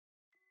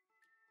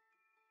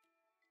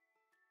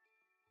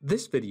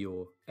This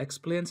video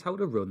explains how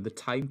to run the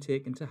time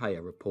taken to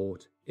hire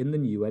report in the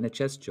new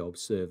NHS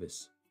Jobs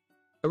service.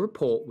 A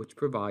report which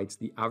provides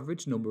the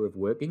average number of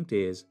working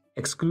days,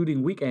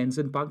 excluding weekends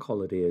and bank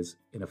holidays,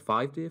 in a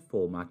 5-day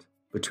format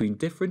between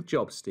different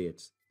job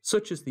states,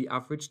 such as the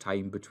average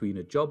time between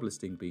a job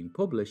listing being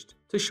published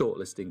to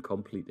shortlisting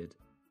completed.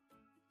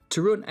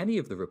 To run any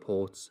of the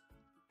reports,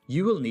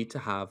 you will need to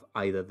have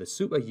either the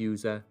Super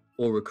User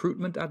or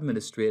Recruitment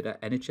Administrator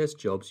NHS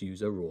Jobs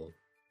user role.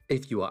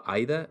 If you are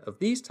either of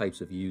these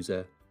types of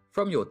user,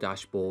 from your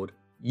dashboard,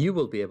 you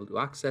will be able to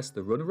access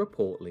the Run a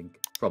Report link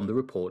from the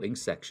reporting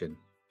section.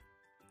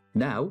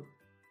 Now,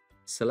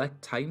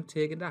 select Time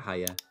Taken to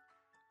Hire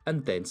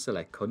and then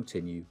select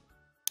Continue.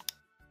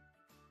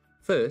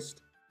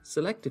 First,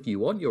 select if you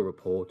want your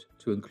report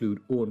to include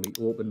only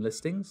open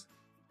listings,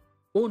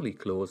 only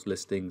closed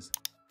listings,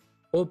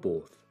 or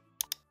both,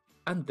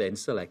 and then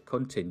select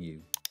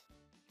Continue.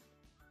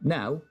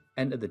 Now,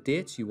 enter the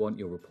dates you want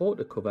your report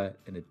to cover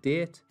in a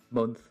date,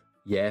 month,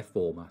 year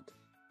format,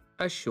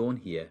 as shown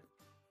here.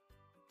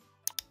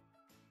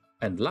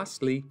 And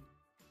lastly,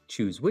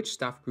 choose which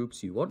staff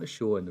groups you want to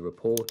show in the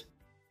report,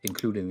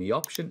 including the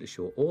option to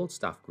show all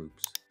staff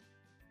groups.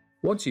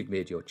 Once you've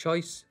made your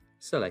choice,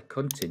 select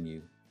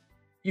Continue.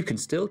 You can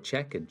still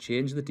check and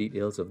change the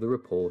details of the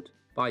report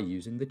by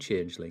using the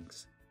change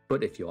links,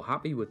 but if you're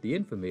happy with the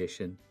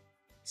information,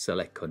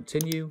 select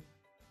Continue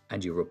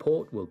and your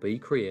report will be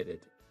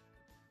created.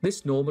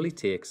 This normally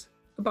takes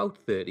about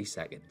 30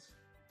 seconds.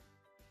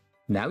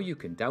 Now you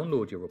can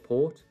download your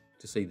report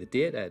to see the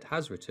data it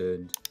has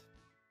returned,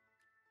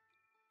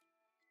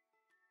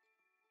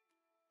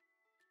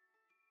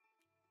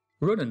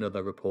 run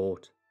another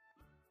report,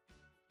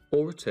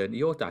 or return to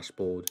your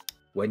dashboard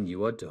when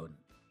you are done.